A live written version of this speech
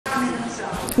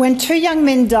When 2 young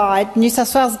men died, New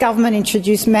South Wales Government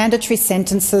introduced mandatory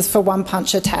sentences for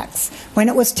one-punch attacks. When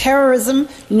it was terrorism,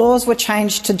 laws were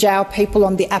changed to jail people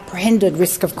on the apprehended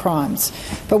risk of crimes.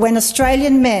 But when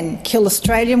Australian men kill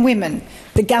Australian women,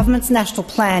 the government's national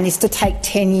plan is to take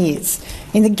 10 years.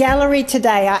 In the gallery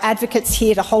today are advocates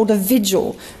here to hold a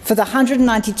vigil for the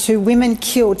 192 women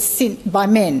killed by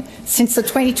men since the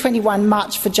 2021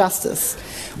 March for Justice.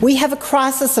 We have a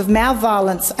crisis of male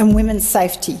violence and women's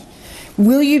safety.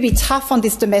 Will you be tough on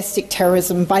this domestic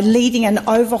terrorism by leading an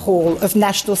overhaul of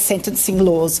national sentencing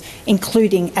laws,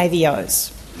 including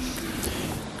AVOs?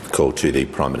 Call to the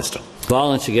Prime Minister.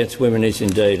 Violence against women is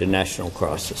indeed a national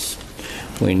crisis.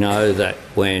 We know that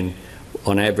when,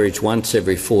 on average, once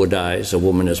every 4 days, a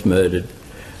woman is murdered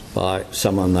by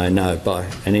someone they know, by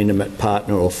an intimate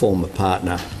partner or former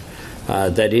partner,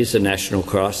 that is a national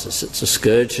crisis. It's a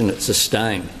scourge and it's a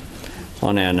stain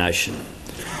on our nation,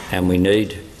 and we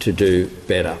need to do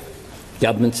better.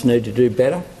 Governments need to do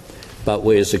better, but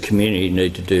we as a community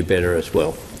need to do better as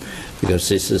well, because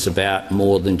this is about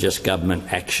more than just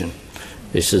government action.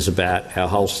 This is about our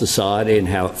whole society and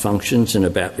how it functions, and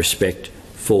about respect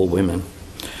for women.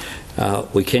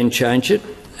 We can change it,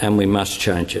 and we must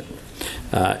change it.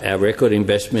 Our record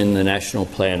investment in the National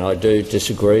Plan, I do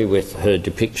disagree with her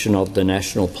depiction of the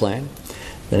National Plan.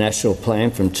 The National Plan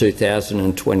from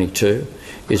 2022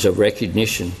 is a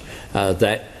recognition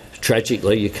that,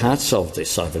 tragically, you can't solve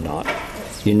this overnight.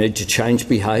 You need to change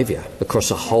behaviour across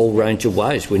a whole range of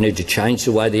ways. We need to change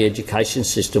the way the education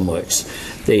system works.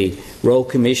 The Royal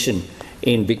Commission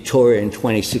in Victoria in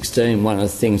 2016, one of the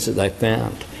things that they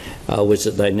found was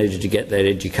that they needed to get that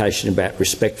education about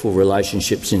respectful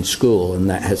relationships in school, and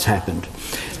that has happened.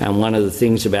 And one of the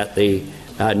things about the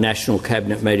National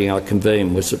Cabinet meeting I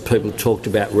convened was that people talked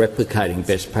about replicating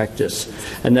best practice,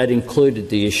 and that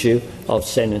included the issue of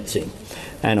sentencing.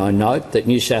 And I note that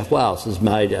New South Wales has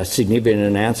made a significant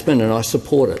announcement, and I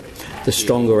support it. The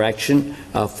stronger action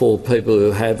for people who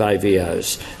have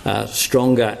AVOs,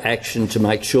 stronger action to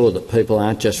make sure that people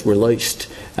aren't just released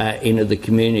into the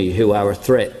community who are a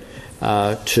threat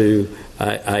to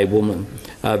a woman.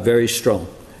 Very strong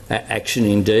action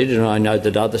indeed, and I know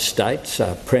that other states,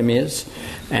 premiers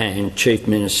and chief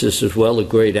ministers as well,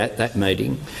 agreed at that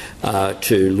meeting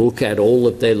to look at all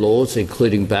of their laws,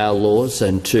 including bail laws,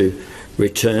 and to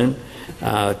return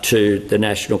to the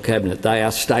National Cabinet. They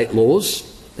are state laws,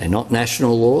 they're not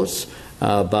national laws,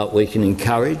 but we can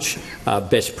encourage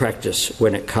best practice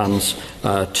when it comes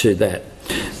to that.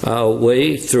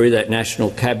 We, through that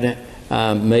National Cabinet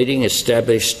meeting,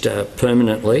 established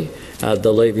permanently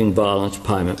the Leaving Violence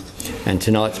payment, and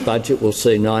tonight's budget will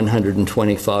see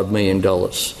 $925 million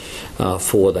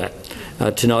for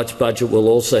that. Tonight's budget will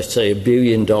also see $1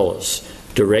 billion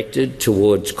directed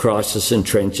towards crisis and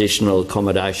transitional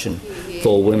accommodation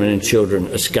for women and children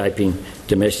escaping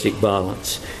domestic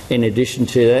violence. In addition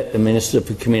to that, the Minister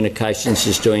for Communications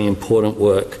is doing important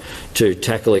work to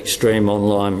tackle extreme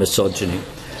online misogyny,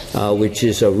 which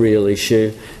is a real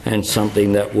issue and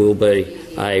something that will be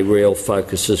a real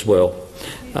focus as well.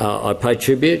 I pay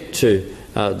tribute to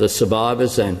the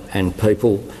survivors and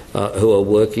people who are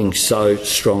working so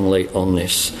strongly on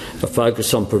this. A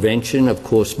focus on prevention, of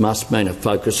course, must mean a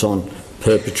focus on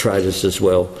perpetrators as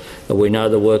well. We know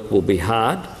the work will be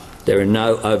hard. There are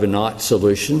no overnight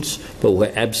solutions, but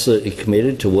we're absolutely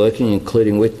committed to working,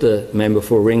 including with the member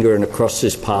for Warringah and across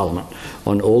this parliament,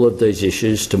 on all of these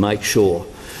issues to make sure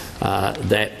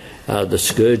that the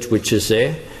scourge which is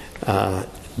there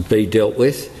be dealt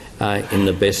with in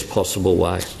the best possible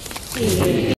way.